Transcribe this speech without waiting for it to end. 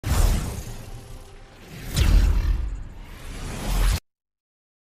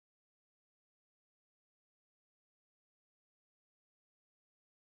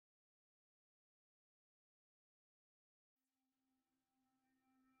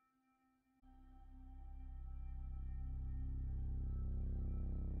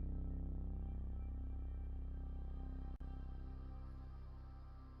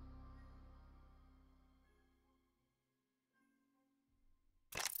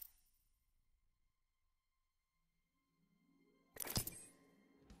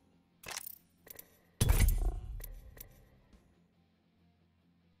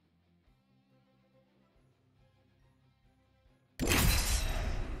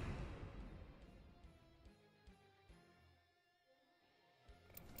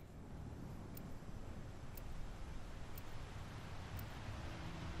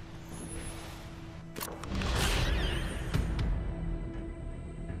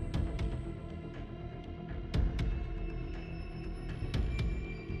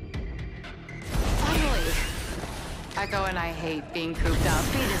Echo and I hate being cooped up.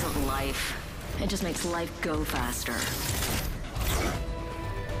 Speed isn't life. It just makes life go faster.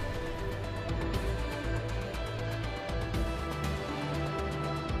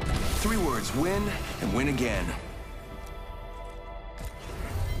 Three words: win and win again.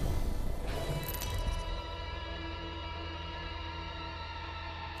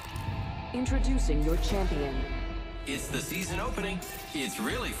 Introducing your champion. It's the season opening. It's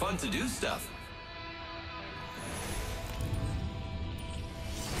really fun to do stuff.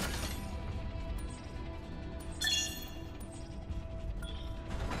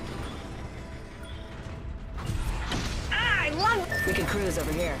 We can cruise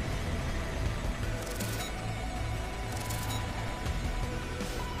over here.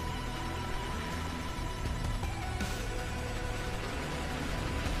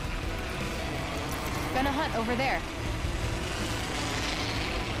 Gonna hunt over there.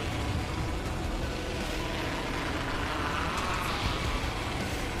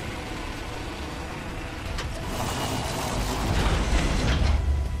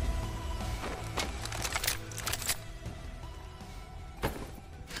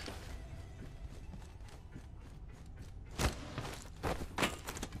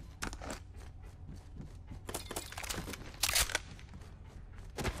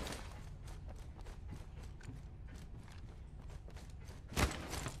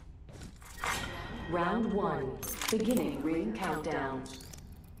 Round 1. Beginning ring countdown.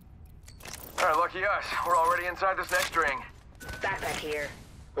 All right, lucky us. We're already inside this next ring. Backpack here.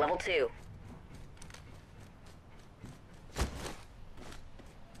 Level 2.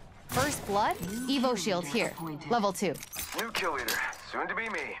 First blood, Evo shield here. Level 2. New kill leader. Soon to be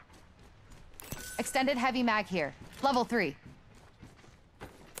me. Extended heavy mag here. Level 3.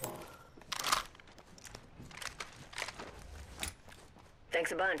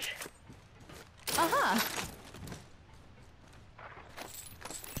 Thanks a bunch. Uh-huh.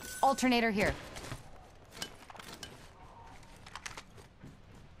 Alternator here.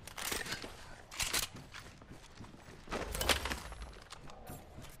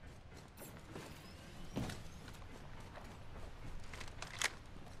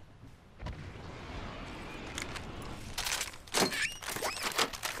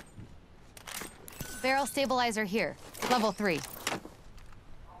 Barrel stabilizer here. Level 3.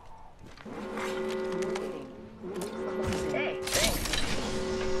 Hey,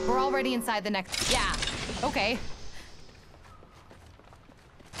 thanks. We're already inside the next... Yeah. Okay.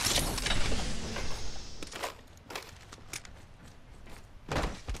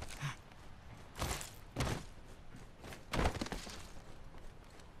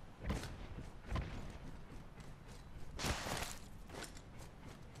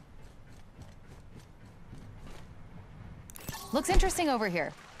 Looks interesting over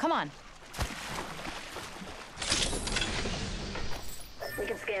here. Come on. We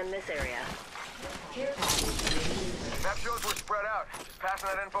can scan this area. Map shows we're spread out. Just passing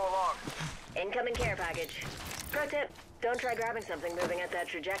that info along. Incoming care package. Pro tip, don't try grabbing something moving at that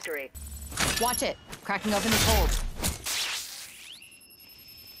trajectory. Watch it. Cracking open this hold.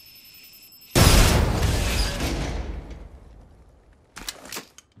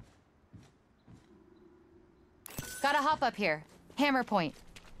 Gotta hop up here. Hammer point.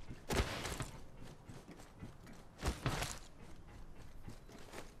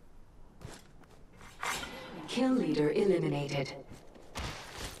 Kill leader eliminated.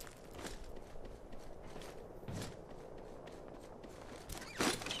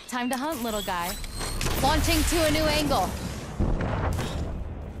 Time to hunt, little guy. Launching to a new angle.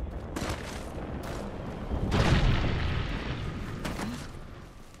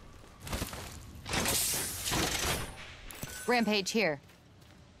 Rampage here.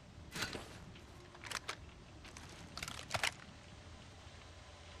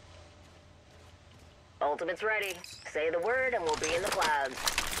 Ultimate's ready. Say the word and we'll be in the clouds.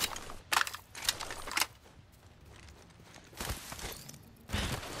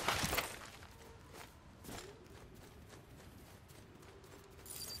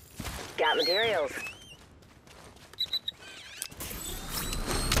 Got materials.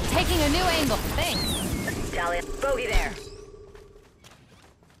 Taking a new angle. Thanks. Talia, bogey there.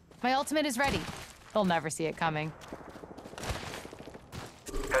 My ultimate is ready. They'll never see it coming.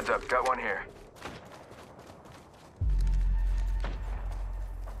 Heads up, got one here.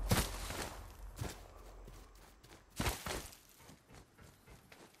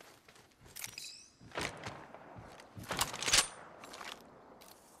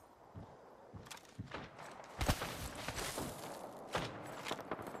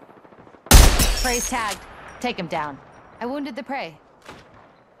 Prey's tagged. Take him down. I wounded the prey.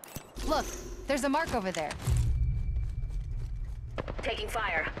 Look, there's a mark over there. Taking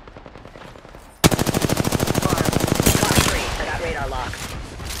fire. Fire. Box 3. I got radar lock.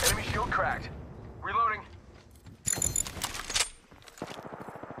 Enemy shield cracked. Reloading.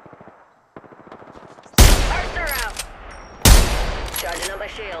 Arthur out. Charging up my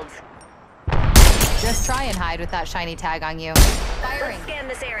shields. Just try and hide with that shiny tag on you. Firing. Let's scan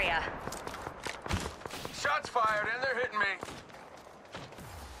this area. Shots fired and they're hitting me.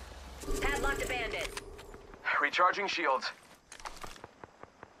 Padlocked a bandit. Recharging shields.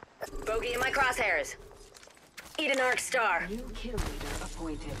 Bogey in my crosshairs. Eat an arc star. New kill leader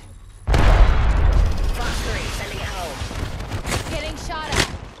appointed. Fox 3, sending it home. Getting shot at.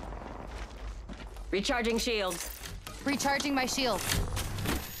 Recharging shields. Recharging my shield.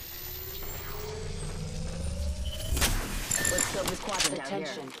 Let's scope this quadrant down here.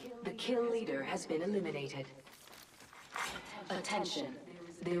 Attention. The kill leader has been eliminated. Attention.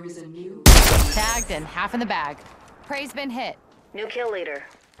 There is a new... Tagged and half in the bag. Prey's been hit. New kill leader.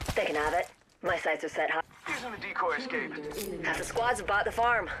 They can have it. My sights are set high. Using the decoy escape. Half the squads have bought the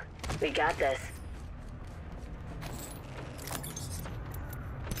farm. We got this.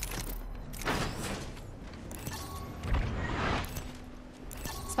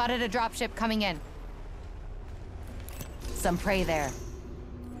 Spotted a dropship coming in. Some prey there.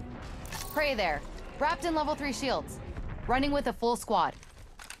 Prey there. Wrapped in level 3 shields. Running with a full squad.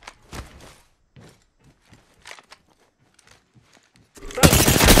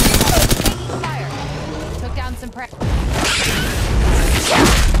 Fire. Took down some prey.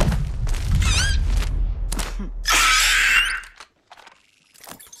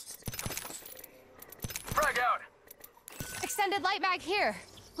 Frag out. Extended light mag here.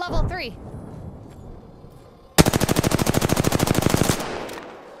 Level 3.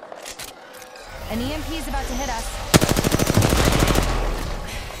 An EMP's about to hit us.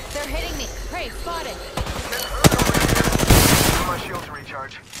 They're hitting me. Prey, spotted. My shield to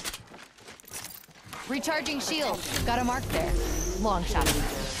recharge. Recharging shield. Got a mark there. Long shot.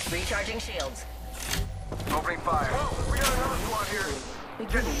 Recharging shields. Opening fire. Whoa, we got another squad here.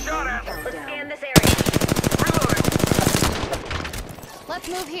 Getting shot at. Let's scan this area. Reloading. Let's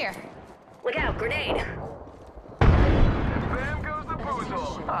move here. Look out, grenade. And bam goes the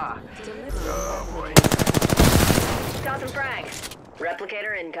boozle. Ah. Oh boy. Toss some frags.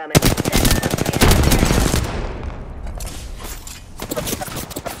 Replicator incoming.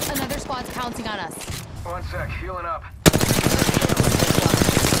 Another squad's pouncing on us. 1 sec, healing up.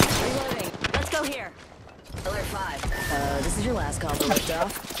 Reloading. Let's go here. Alert 5. This is your last call to lift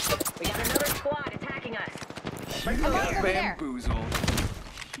off. We got another squad attacking us. A mark over there.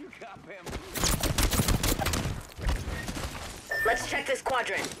 Let's check this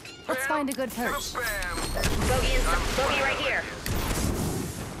quadrant. Let's find a good perch. Bam. Bogey right here.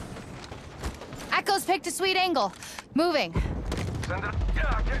 Echo's picked a sweet angle. Moving. Send it.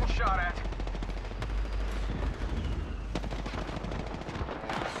 Yeah, getting shot at.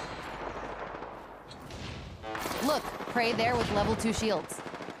 Look, Prey there with level 2 shields.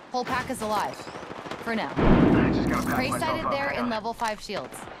 Whole pack is alive. For now. I just gotta pack Prey myself sighted up. there Hang in on. level 5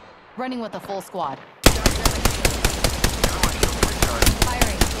 shields. Running with a full squad. My shield to recharge.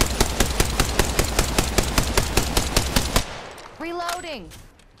 Firing. Reloading.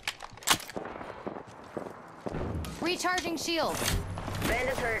 Recharging shield.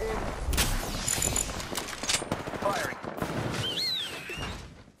 Bandit's hurting. Firing.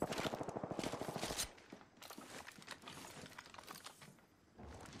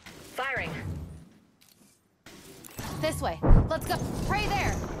 Firing. This way. Let's go. Prey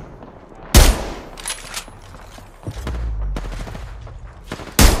there.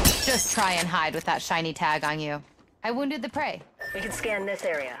 Just try and hide with that shiny tag on you. I wounded the prey. We can scan this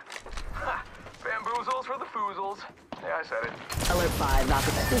area. Ha! Bamboozles for the foozles. Yeah, I said it. Alert 5, knock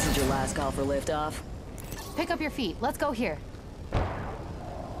it. This is your last call for liftoff. Pick up your feet. Let's go here.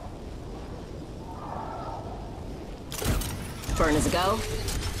 Burn as a go.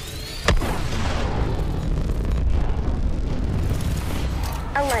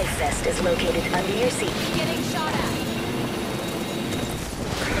 A life vest is located under your seat. Getting shot at.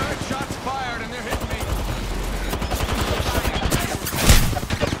 Shots fired and they're hitting me.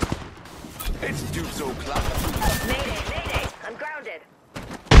 It's Dukes O'Clock. Mayday, mayday! I'm grounded.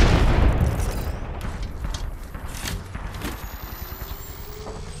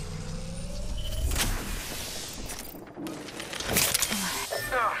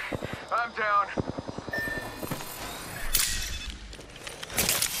 I'm down.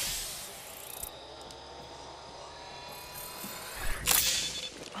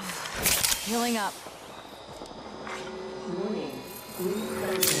 Healing up. Warning. Group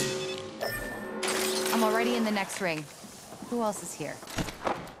cleansing. I'm already in the next ring. Who else is here?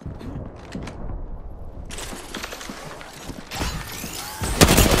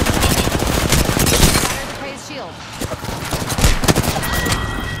 Shatter the Prey's shield.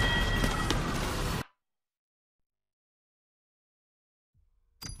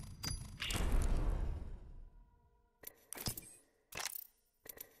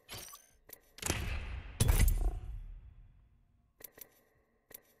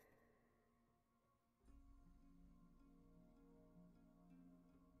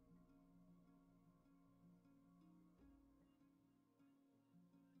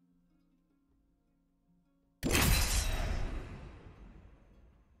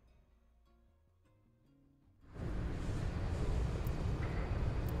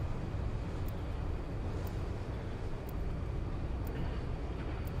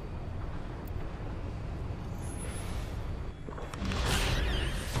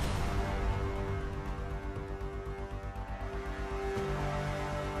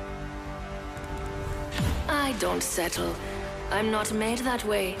 I don't settle. I'm not made that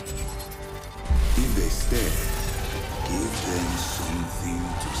way. If they stare, give them something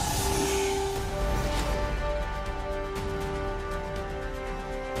to see.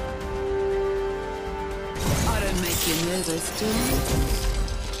 I don't make you nervous, do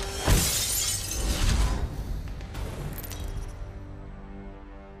I?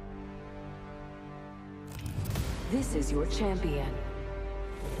 This is your champion.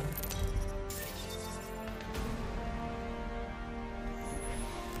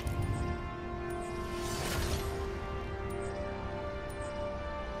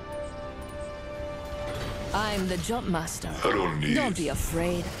 I'm the jump master. Don't be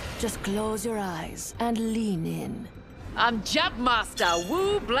afraid. Just close your eyes and lean in. I'm Jump Master.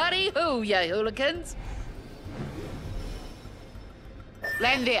 Woo bloody hoo, you hooligans.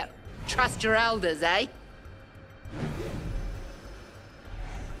 Land there. Trust your elders, eh?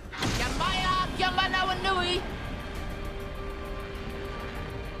 Yamaya, Yamanawa Nui.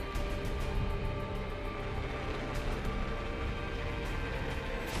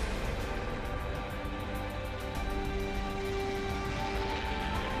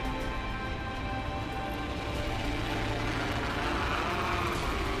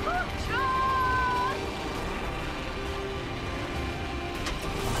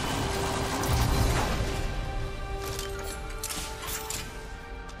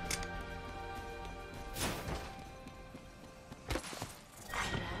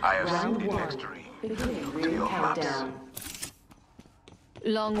 I have Round seen the one. next ring. Beginning To ring your countdown.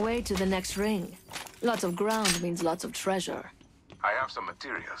 Long way to the next ring. Lots of ground means lots of treasure. I have some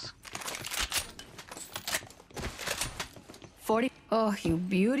materials. 40. Oh, you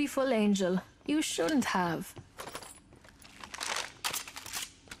beautiful angel. You shouldn't have.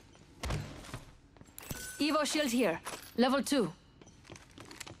 Evo shield here. Level 2.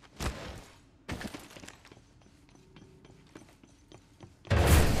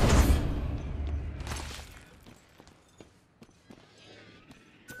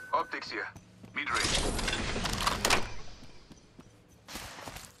 Optics here. Mid-range.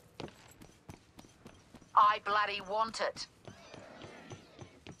 I bloody want it.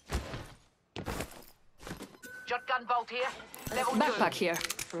 Shotgun bolt here. Level 2. Backpack here.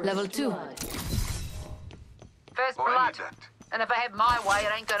 Level 2. First Oh, I blood. need that. And if I have my way,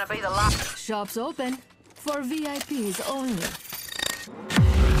 it ain't gonna be the last. Shops open. For VIPs only.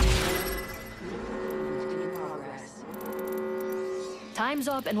 In progress. Time's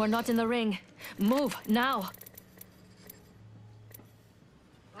up and we're not in the ring. Move, now.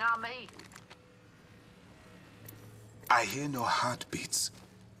 Not me. I hear no heartbeats.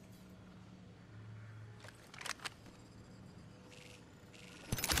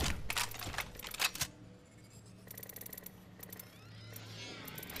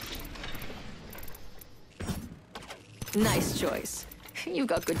 Nice choice. You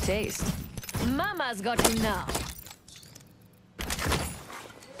got good taste. Mama's got you now.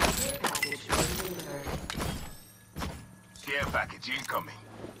 Package delivered. Care package incoming.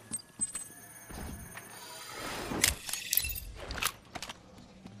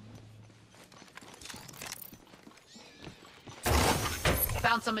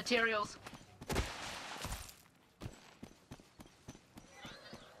 Found some materials.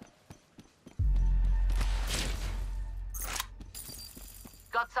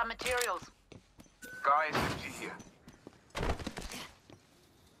 Got some materials. Guy SMG here.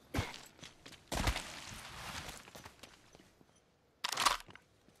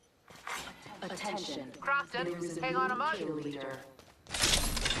 Attention. Crafted. There is a Hang new on a moment. kill leader.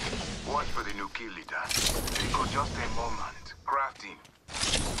 Watch for the new kill leader. Take just a moment. Crafting.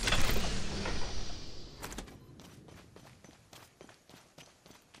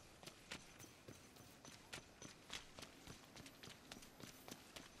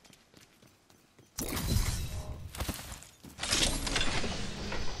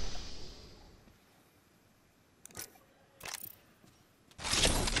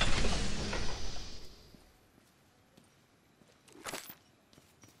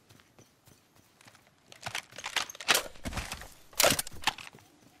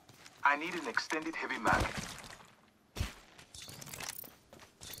 I need an extended heavy mag.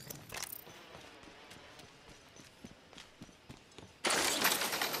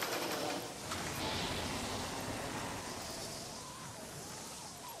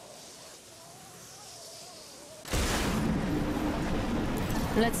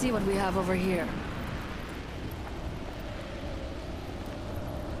 Let's see what we have over here.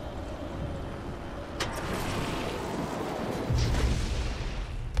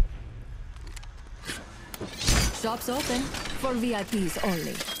 Shop's open for VIPs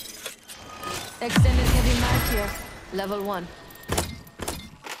only. Extended heavy mag here, level 1.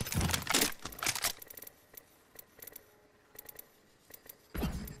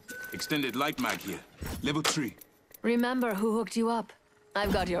 Extended light mag here. Level 3. Remember who hooked you up.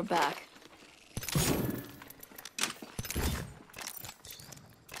 I've got your back.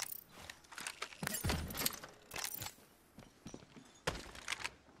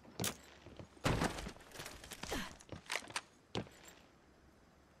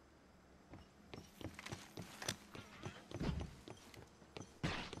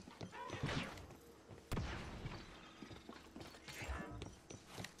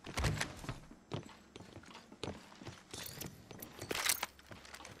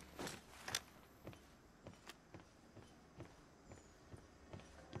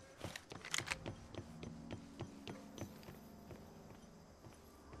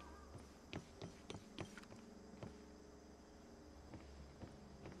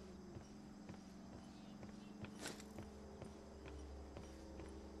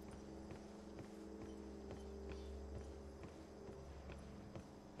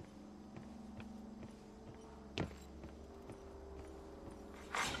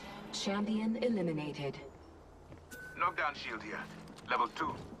 Champion eliminated. Knockdown shield here. Level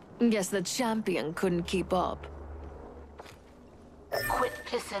 2. Guess the champion couldn't keep up. Quit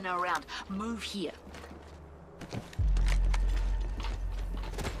pissing around. Move here.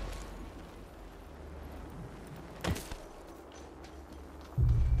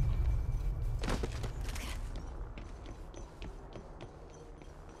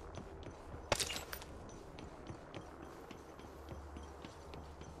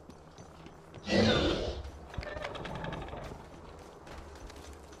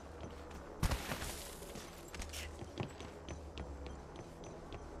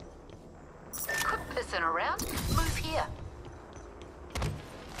 Pissing around? Move here.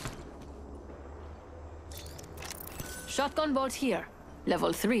 Shotgun bolt here,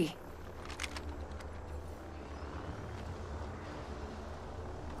 level 3.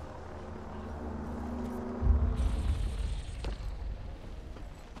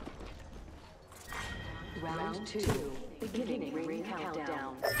 Round 2. Beginning ring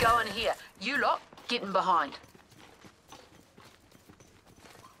countdown. Go in here. You lot, getting behind.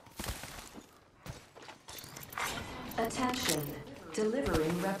 Attention.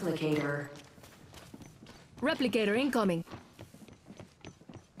 Delivering replicator. Replicator incoming.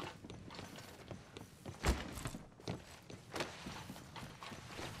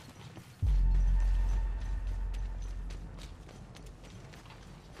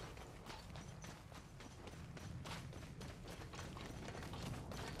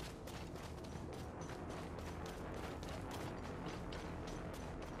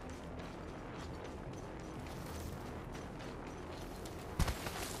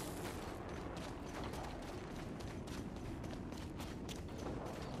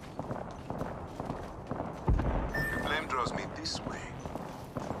 Draws me this way.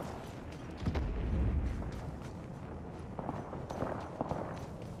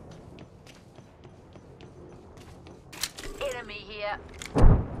 Enemy here.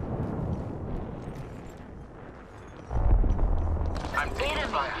 I'm taking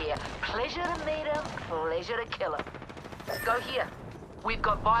Enemy fire. here. Pleasure to meet him, pleasure to kill him. Go here. We've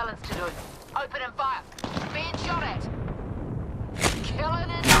got violence to do. Open and fire. Being shot at. Killing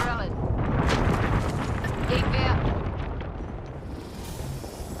and drilling. Keep there.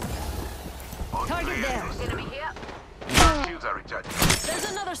 Target there. Enemy here. Shields are recharging. There's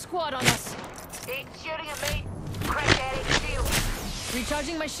another squad on us. It's shooting at me. Crack at it. Shield.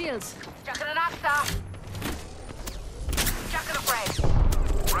 Recharging my shields. Chucking it up, star. Chucking a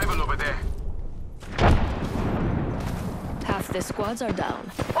frag. Rival over there. Half the squads are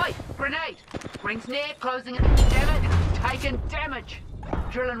down. Oi, grenade. Rings near, closing it. Damn it. Taking damage.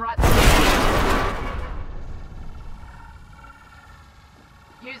 Drilling right through.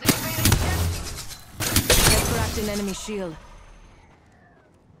 Using Phoenix. Get cracked an enemy shield.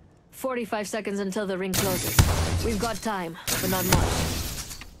 45 seconds until the ring closes. We've got time, but not much.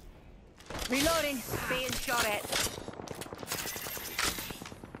 Reloading. Being shot at.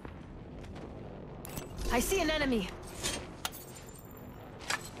 I see an enemy.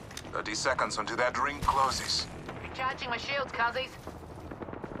 30 seconds until that ring closes. Recharging my shields, cuzzies.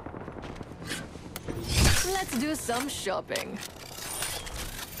 Let's do some shopping.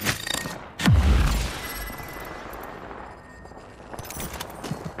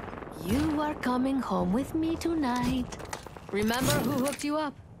 You are coming home with me tonight. Remember who hooked you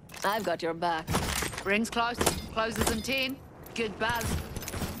up? I've got your back. Ring's close. Closes in 10. Good buzz.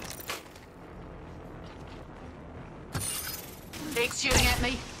 Egg's shooting at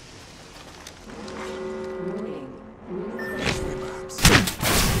me.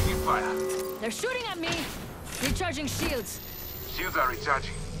 Taking fire. They're shooting at me. Recharging shields. Shields are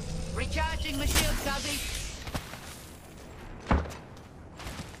recharging. Recharging my shields, cuzzy.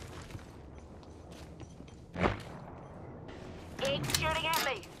 Egg's shooting at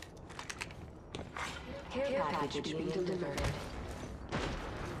me. Care package being delivered.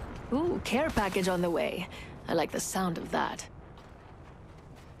 Ooh, care package on the way. I like the sound of that.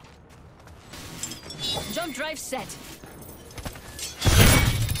 Jump drive set.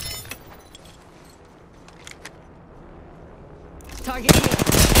 Target here.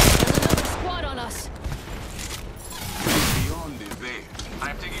 There's another squad on us. Beyond the veil.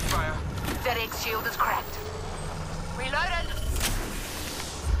 I'm taking fire. That Egg's shield is cracked. Reloaded.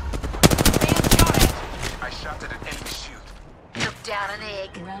 Being shot at. I shot at an enemy shield. Took down an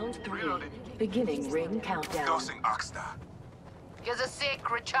Egg. Round 3. Reloading. Beginning ring countdown. Dosing Oxstar. Here's a sec.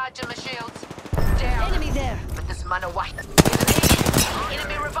 Recharging my shields. Down. Enemy there. But this man away. Here's an Egg.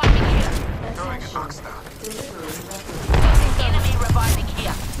 Enemy reviving here. Throwing Oxstar. Enemy reviving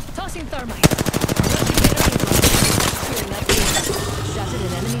here. Tossing thermite. Clearing that field. Shattered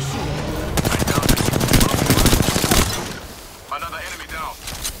an enemy shield. I downed it. Another enemy down.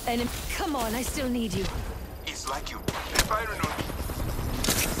 Enemy. Come on, I still need you. It's like you. They're firing on me.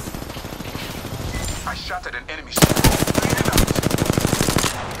 I shot at an enemy shield. Clean it out.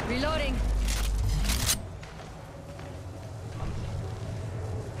 Reloading.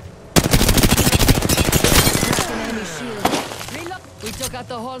 Cracked an enemy shield. Reload. We took out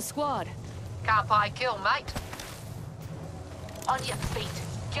the whole squad. Can't buy kill, mate. On your feet.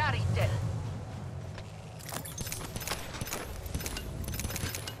 Carry still.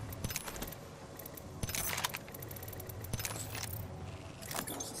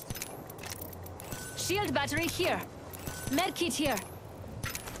 Shield battery here. Medkit here.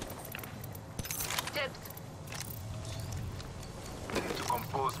 Tips. I need to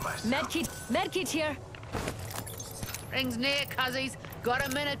compose myself. Medkit here. Ring's near, cuzzies. Got a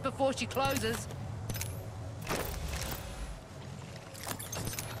minute before she closes.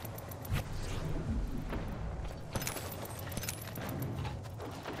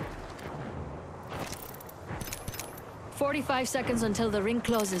 "45 seconds until the ring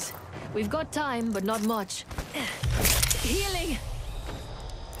closes. We've got time, but not much. Healing!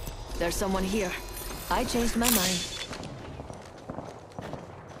 There's someone here. I changed my mind.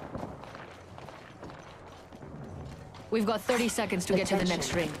 We've got 30 seconds to get to the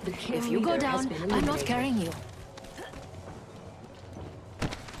next ring. The kill If you go leader has down, been I'm not eliminated. carrying you.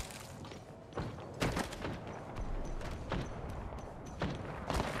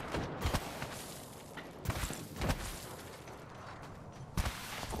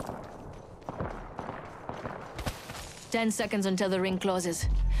 "10 seconds until the ring closes.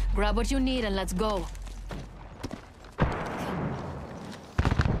 Grab what you need and let's go."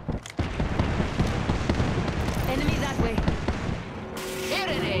 Enemy that way. Hit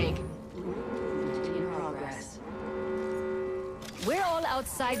it, Egg. In progress. We're all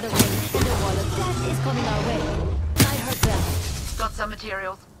outside the ring, and the wall of death is coming our way. I heard them. Got some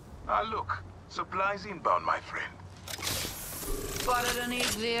materials. Ah, look. Supplies inbound, my friend. Spotted an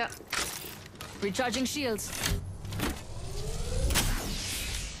Egg there. Recharging shields.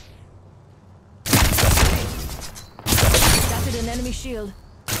 Shattered an enemy shield.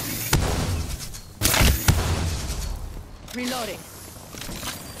 Reloading.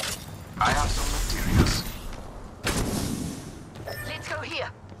 I have some materials. Let's go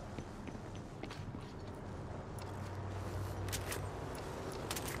here.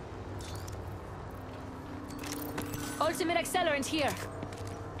 Ultimate accelerant here.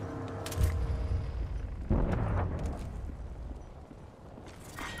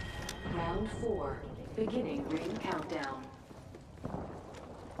 Round 4. Beginning ring countdown.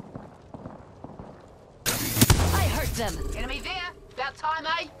 I hurt them. Enemy there. About time,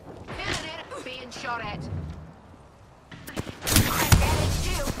 eh? Hit it, being shot at. Crack that Egg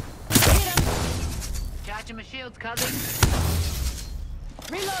shield. Hit him. Charging my shields, cousin.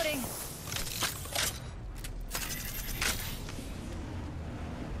 Reloading.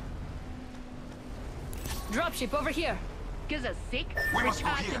 Dropship over here. Gives a sec. We must go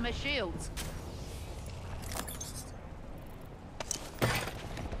Recharging here. my shields.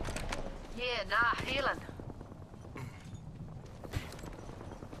 Yeah, nah, healing.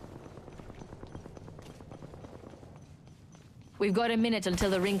 We've got a minute until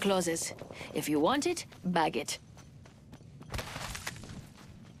the ring closes. If you want it, bag it.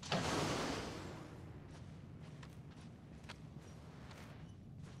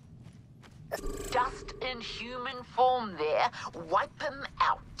 Just in human form there. Wipe him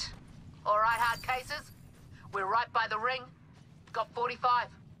out. All right, hard cases. We're right by the ring. Got 45.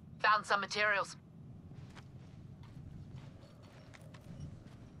 Found some materials.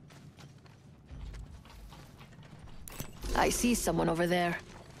 I see someone over there.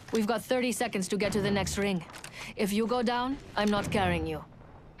 We've got 30 seconds to get to the next ring. If you go down, I'm not carrying you.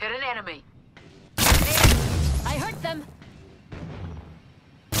 Hit an enemy. I hurt them!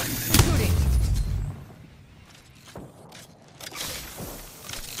 Shooting.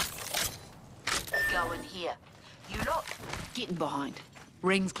 Go in here. You lot, getting behind.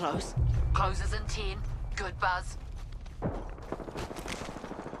 Ring's close. Closes in 10. Good buzz.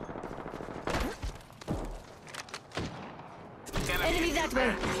 Enemy that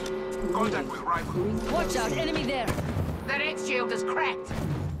way! Contact with rifle. Watch out, enemy there! That X-shield is cracked.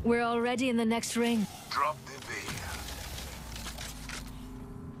 We're already in the next ring. Drop the veil.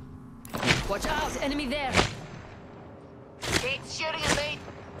 Watch out, enemy there! It's shooting at me.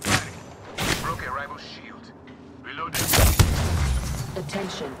 Firing. Broke a rival's shield. Reloaded.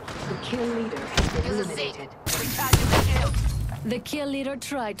 Attention. The kill leader has been Here's a sec. eliminated. Recharging my shield. The kill leader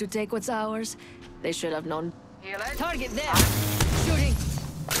tried to take what's ours. They should have known. Healing. Target there! Shooting!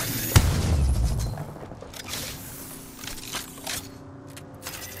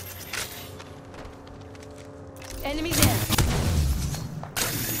 Enemy there!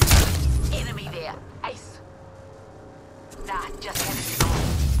 Enemy there. Ace. Nah, just had it on.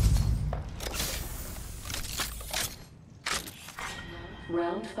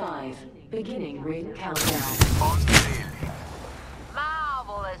 Round 5. Beginning ring countdown. Unveiling.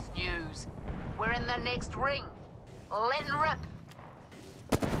 Marvelous news. We're in the next ring. Letting rip.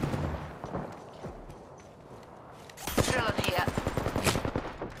 Drilling here.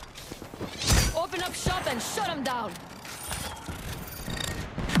 Open up shop and shut them down!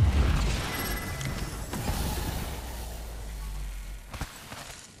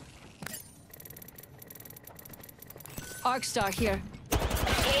 Arcstar here.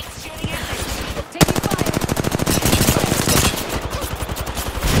 It's shooting at me. Taking fire!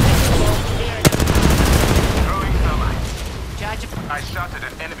 Throwing thermite. Charge. I shot at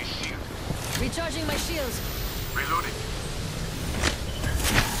an enemy shield. Recharging my shields. Reloading.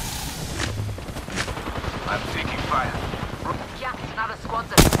 I'm taking fire. Yeah, another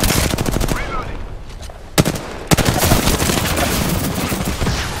squad's in. Reloading.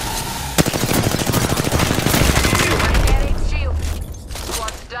 Getting shield.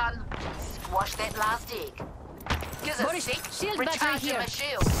 Squad's done. Squash that last egg. Gives a Boris, sec. shield battery Recharging here. my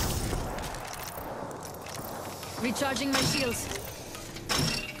shield. Recharging my shields.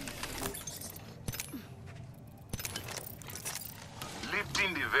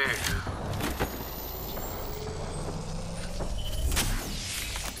 Lifting the veil.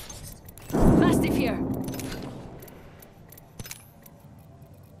 Mastiff here.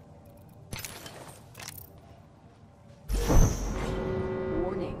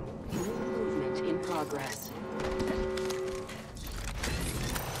 Warning. Movement in progress.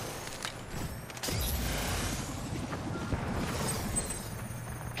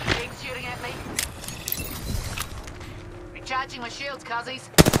 Eggs shooting at me. Recharging my shields, cuzzies.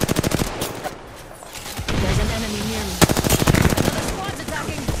 There's an enemy near me. Another squad's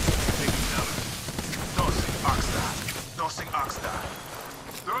attacking. Taking damage. Tossing Oxstar. Tossing Oxstar.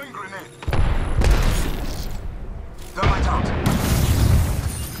 Throwing grenade. Thermite out.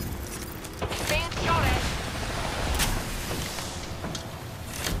 Being shot at.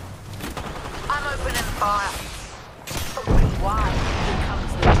 I'm opening fire. Opening wide. Here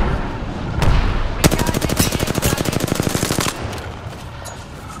comes the drill. Recharging shields, cuzzies.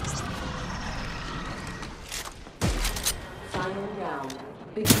 Final round.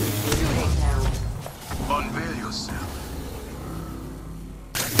 Beginning ring countdown. Unveil yourself.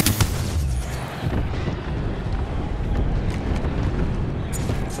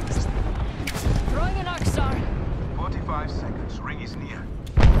 Throwing an Arcstar. 45 seconds. Ring is near.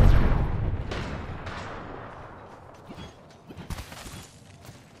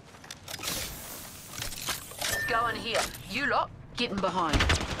 Going here. You lot, getting behind.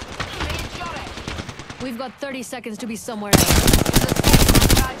 Being shot at. We've got 30 seconds to be somewhere else.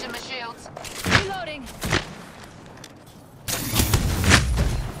 Recharging my shields. Reloading.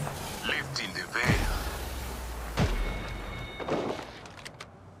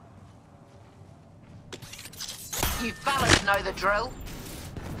 You fellas know the drill.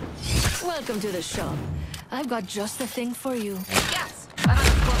 Welcome to the shop. I've got just the thing for you. Yes, another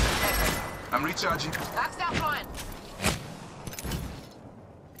squad attacker. I'm recharging. That's not flying.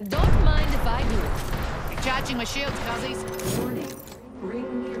 Don't mind if I do. Recharging my shields, cuzzies. Warning.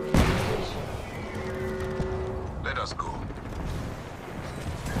 Ring nearing location. Let us go.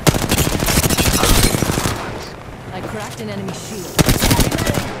 I cracked an enemy shield.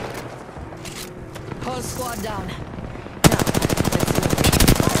 Whole squad down. Now, let's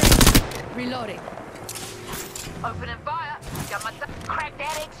move. Reloading. Opening fire. Got my crack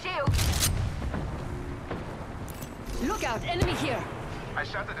that egg shield. Look out, enemy here. I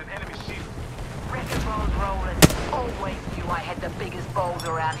shot at an enemy shield. Wrecking balls rolling. Always knew I had the biggest balls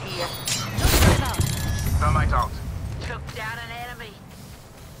around here. Just run out. Thermite out. Took down an enemy.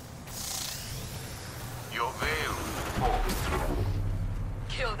 Your veil falls.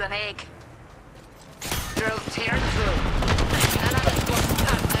 Killed an egg. Drill tearing through. Another squad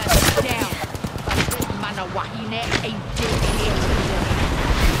down. Mana wahine ain't dead here.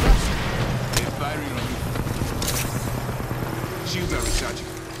 They're firing on you. Shields are recharging.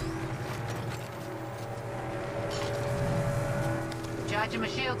 Charging my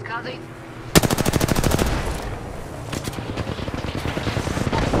shields, cuzzy.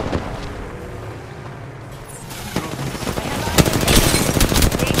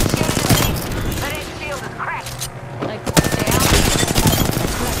 That egg shield is cracked. I cracked down. I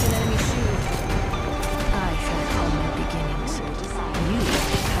cracked an enemy shield. I had humble beginnings. You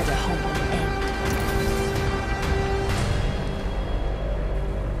had a humble end.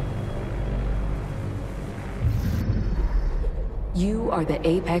 You are the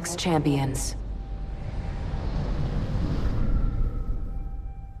Apex Champions.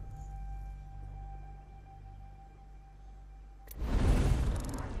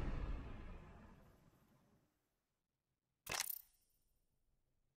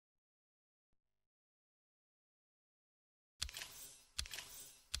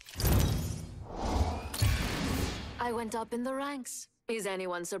 I went up in the ranks. Is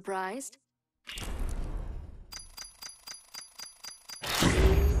anyone surprised?